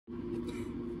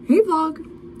Hey vlog.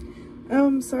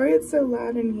 Sorry it's so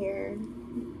loud in here.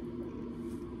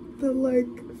 The like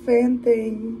fan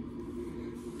thing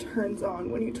turns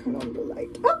on when you turn on the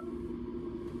light. Ah!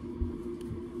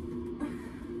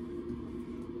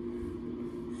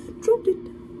 Dropped it.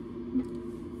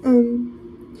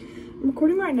 I'm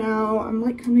recording right now. I'm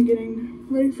like kind of getting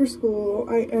ready for school.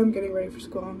 I am getting ready for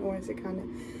school. I don't know why I say kind of.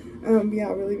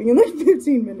 Yeah, we're leaving in like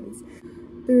 15 minutes.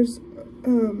 There's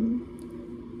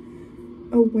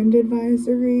a wind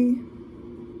advisory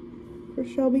for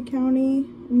Shelby County,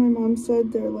 and my mom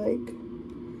said they're like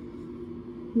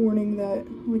warning that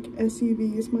like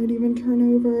SUVs might even turn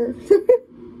over.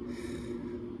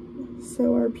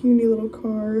 So our puny little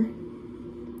car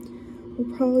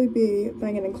will probably be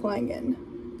banging and clanging.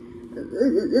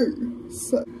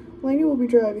 So Laney will be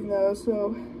driving though,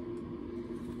 so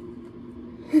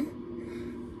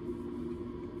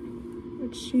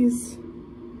but she's,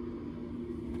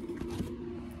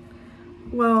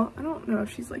 well, I don't know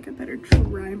if she's like a better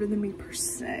driver than me per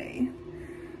se,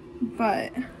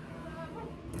 but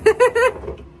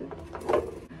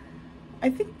I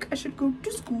think I should go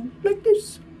to school like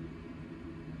this.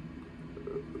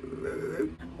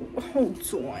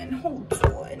 Hold on, yeah, hold on.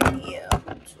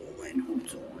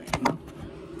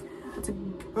 That's a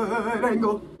good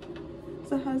angle.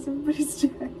 So how's everybody's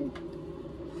day?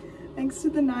 Thanks to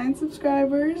the 9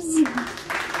 subscribers.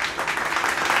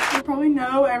 I probably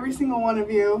know every single one of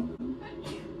you.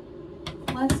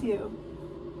 Bless you.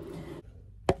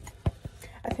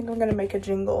 I think I'm gonna make a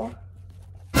jingle.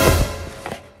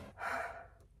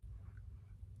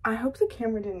 I hope the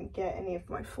camera didn't get any of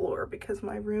my floor because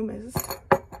my room is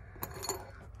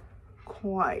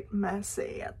quite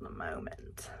messy at the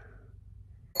moment.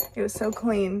 It was so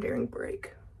clean during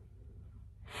break.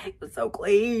 It was so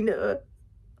clean.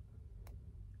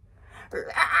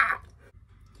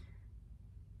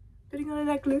 Putting on a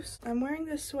necklace. I'm wearing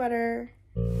this sweater.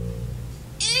 Ew!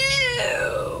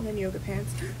 And then yoga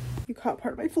pants. You caught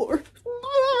part of my floor.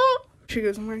 She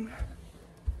goes, I'm wearing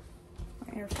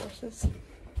my Air Forces.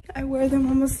 I wear them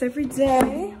almost every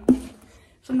day.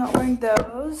 So I'm not wearing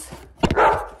those.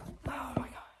 Oh my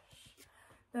gosh.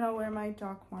 Then I'll wear my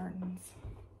Doc Martens.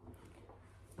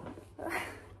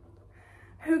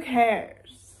 Who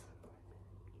cares?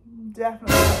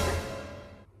 Definitely.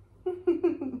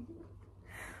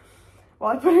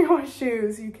 While I'm putting on my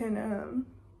shoes, you can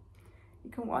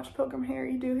watch Pilgrim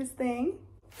Harry do his thing.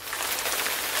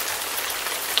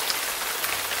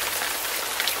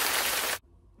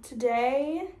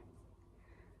 Today,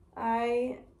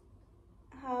 I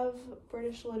have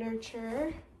British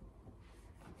literature,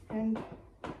 and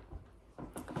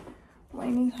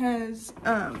Laney has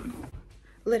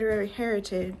literary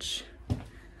heritage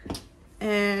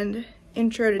and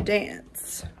intro to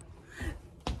dance.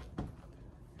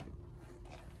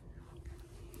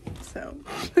 So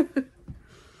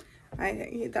I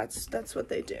think that's what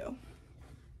they do.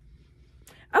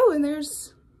 Oh, and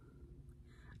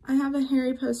I have a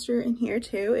Harry poster in here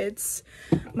too. It's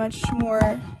much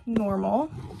more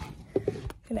normal. I'm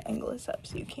gonna angle this up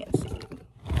so you can't see.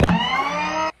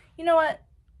 You know what?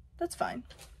 That's fine.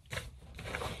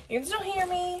 You can still hear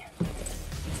me.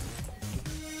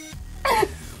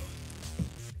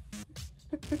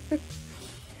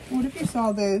 What if you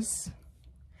saw this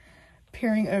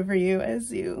peering over you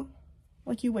as you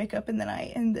wake up in the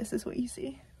night and this is what you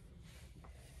see?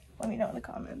 Let me know in the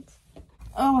comments.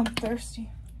 Oh, I'm thirsty.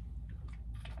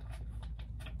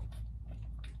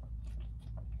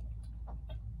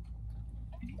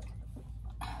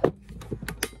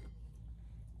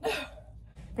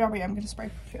 GRWYM, I'm gonna spray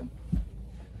perfume.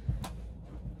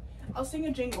 I'll sing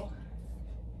a jingle.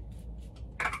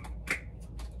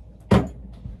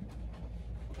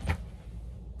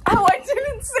 Oh, I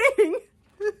didn't sing.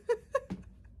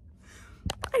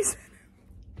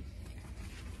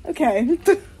 Okay.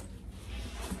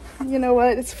 You know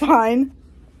what? It's fine.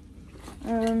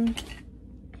 A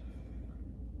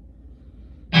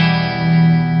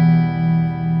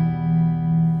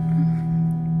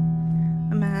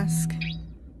mask.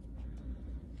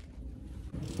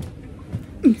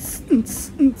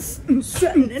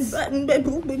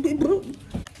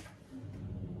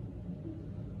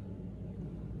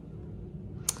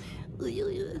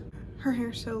 Her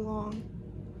hair's so long.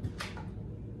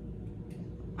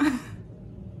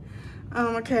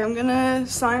 Okay, I'm gonna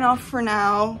sign off for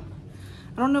now.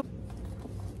 I don't know.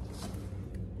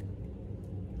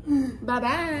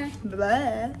 Bye-bye.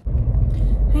 Bye-bye.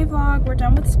 Hey vlog, we're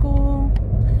done with school.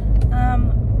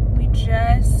 We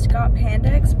just got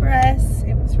Panda Express.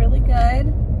 It was really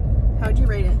good. How'd you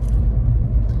rate it?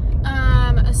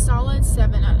 A solid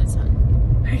 7 out of 10.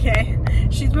 Okay.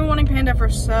 She's been wanting Panda there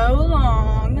for so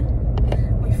long.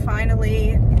 We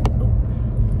finally,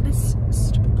 this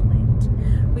stupid plant.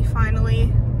 We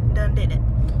finally done did it.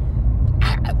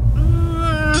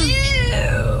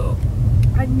 Ew.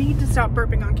 I need to stop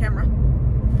burping on camera.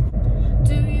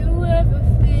 Do you ever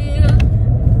feel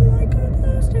like a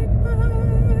plastic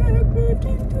bag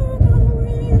drifting through the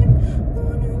wind?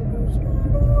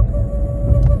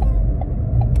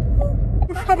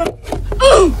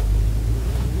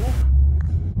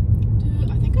 Dude,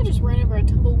 I think I just ran over a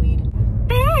tumbleweed.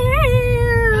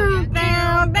 Down,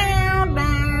 down, down,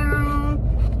 down,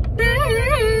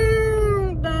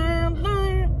 down, down,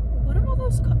 down. What are all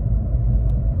those cars?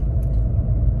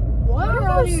 What are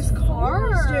all these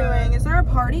cars doing? Is there a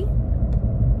party?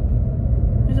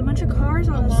 There's a bunch of cars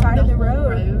on the side of the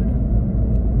road.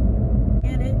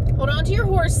 Get it? Hold on to your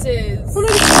horses. Oh,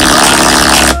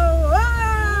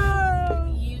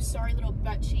 You sorry little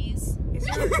butt cheese.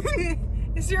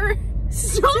 is your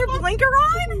blinker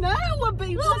on? No, but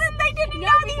well, then they didn't know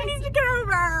that you need to get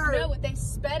over. No, they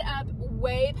sped up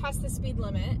way past the speed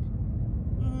limit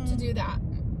to do that.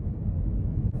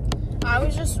 I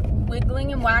was just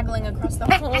wiggling and waggling across the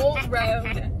whole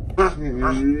road.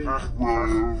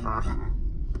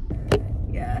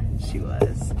 Yeah, she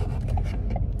was.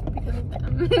 Because of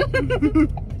them.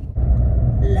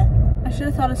 I should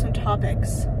have thought of some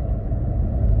topics.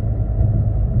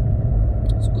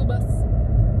 School bus.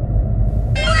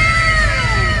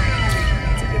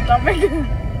 That's a good topic.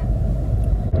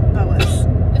 That was.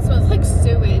 It smells like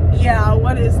sewage. Yeah,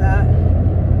 what is that?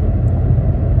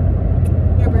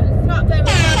 Your breath. It's not them.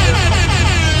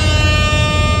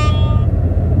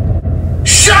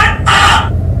 Shut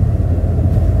up!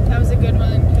 That was a good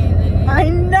one, Kaylee. I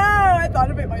know! I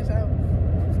thought of it myself.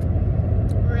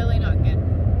 Really not good.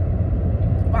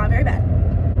 Wow, very bad.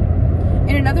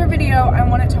 In another video, I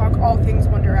want to talk all things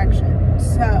One Direction.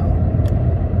 So,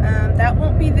 that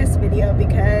won't be this video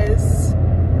because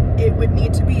it would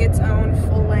need to be its own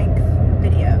full-length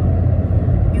video.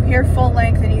 You hear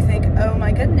full-length and you think, oh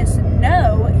my goodness,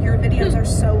 no, your videos are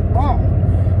so long.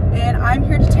 And I'm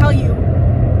here to tell you,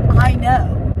 I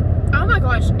know. Oh my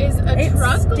gosh, is a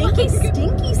truck stinky, like,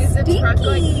 stinky, is a truck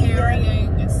like stinky. carrying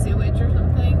a sewage or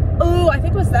something? Oh, I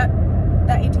think it was that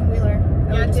 18-wheeler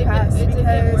that we just passed. It did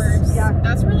get worse. Yeah,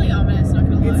 that's really ominous, not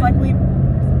gonna lie. it's like we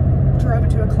drove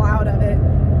into a cloud of it.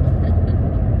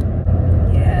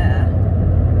 Yeah.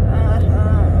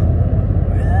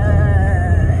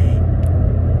 Right.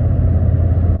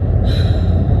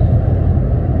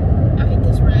 I hate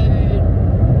this road.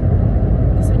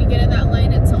 Because when you get in that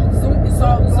lane, it's all zoom, It's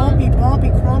all bumpy, bumpy,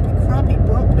 crumpy, crumpy,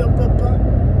 bump, bump, bump, bump.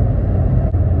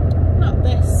 Not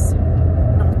this.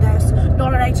 Not this.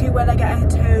 Not an A2 where they get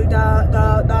into the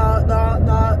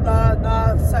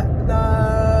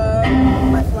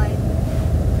left lane.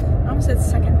 I almost said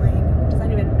second lane. It's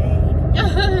not even main.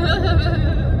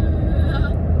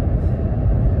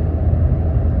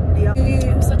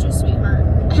 I'm such a sweetheart.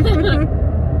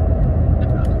 I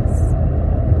promise.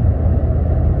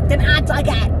 Then act like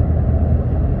it.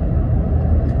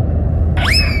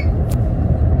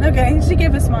 Okay, she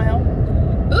gave a smile.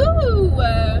 Ooh,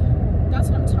 that's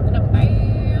what I'm talking about.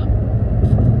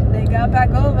 They got back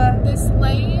over. This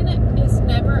lane is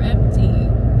never empty.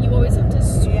 You always have to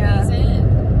squeeze in.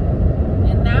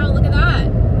 And now look at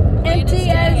that. Plain Empty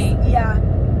as day. as, yeah.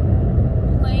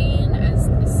 Plain as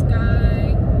the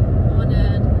sky on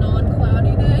a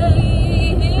non-cloudy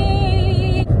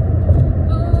day.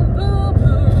 Boom, boom,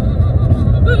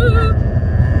 boom, boom.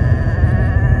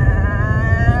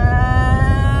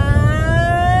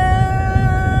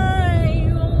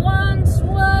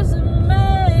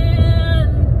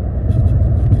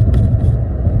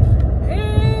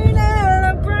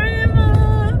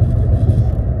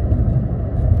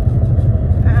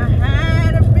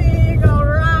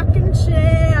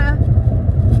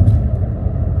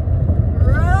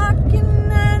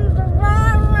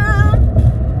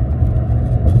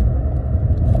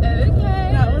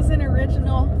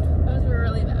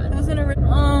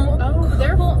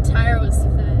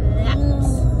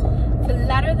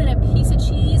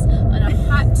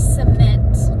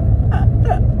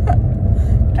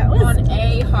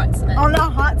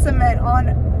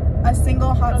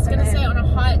 I was gonna say on a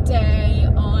hot day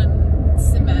on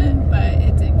cement, but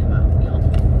it didn't come out.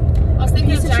 I was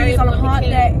thinking of cheese on a hot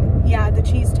day. Yeah, the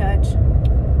cheese touch.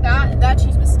 That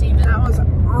cheese was steaming. That was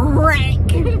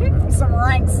rank. Some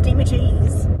rank steamy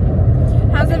cheese.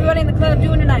 How's everybody in the club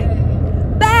doing tonight?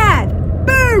 Bad.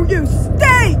 Boo! You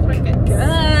stink.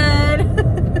 Good.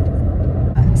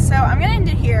 So I'm gonna end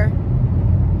it here.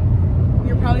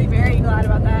 You're probably very glad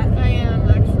about that. I am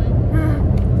actually.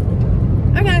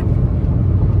 Okay.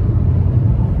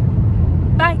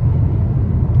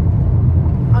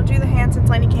 since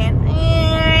Laney can't.